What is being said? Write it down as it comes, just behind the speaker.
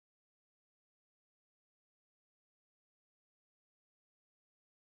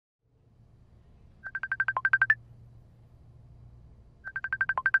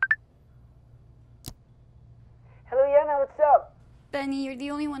Benny. You're the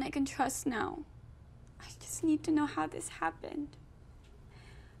only one I can trust now. I just need to know how this happened.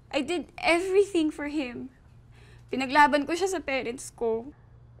 I did everything for him. Pinaglaban ko siya sa parents ko.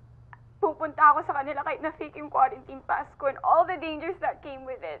 Pupunta ako sa kanila kahit na fake yung quarantine pass ko and all the dangers that came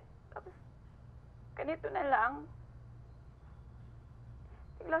with it. Tapos, ganito na lang.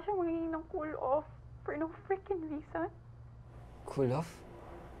 Bigla siya magiging ng cool off for no freaking reason. Cool off?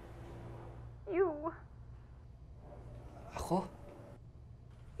 You. Ako?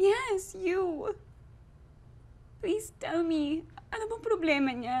 Yes, you. Please tell me, ano bang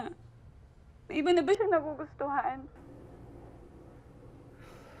problema niya? May iba na ba siya nagugustuhan?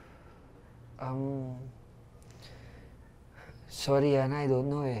 Sorry, Yana, I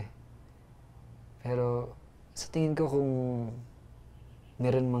don't know eh. Pero sa tingin ko kung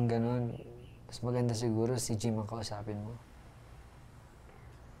meron mang ganon, mas maganda siguro si Jim ang kausapin mo.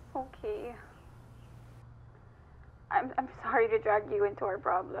 Okay. I'm sorry to drag you into our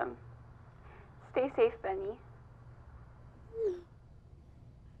problem. Stay safe, Benny.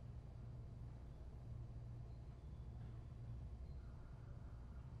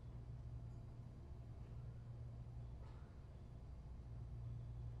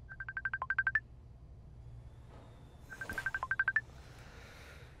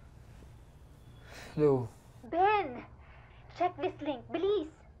 Hello. Ben! Check this link,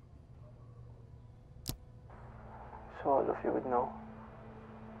 bilis! So all of you would know,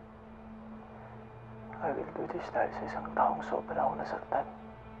 I will do this dahil sa isang taong sobra ako nasaktan.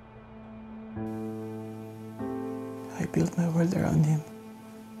 I built my world around him.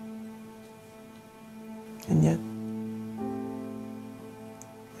 And yet,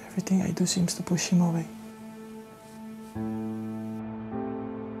 everything I do seems to push him away.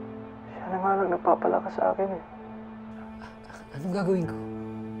 Siya na nga lang nagpapalakas sa akin eh. Anong gagawin ko?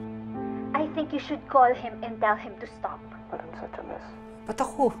 I think you should call him and tell him to stop. But I'm such a mess. Ba't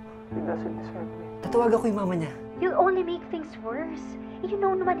ako? He doesn't deserve me. Tatawagan ko yung mama niya. You'll only make things worse. You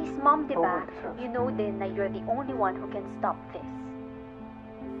know naman his mom, No diba? one deserves You know din na you're the only one who can stop this.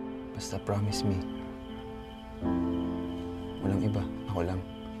 Basta promise me. Walang iba. Ako lang.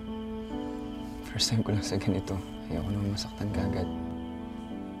 First time ko lang sa ganito. Ayoko naman masaktan ka agad.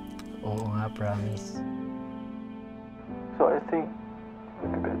 Oo nga, promise. So I think it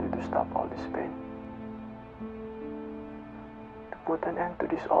would be better to stop all this pain. To put an end to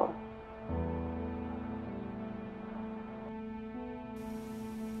this all.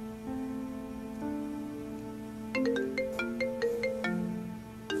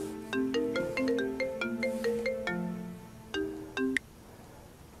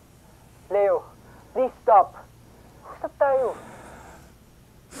 Leo, please stop. Stop tayo.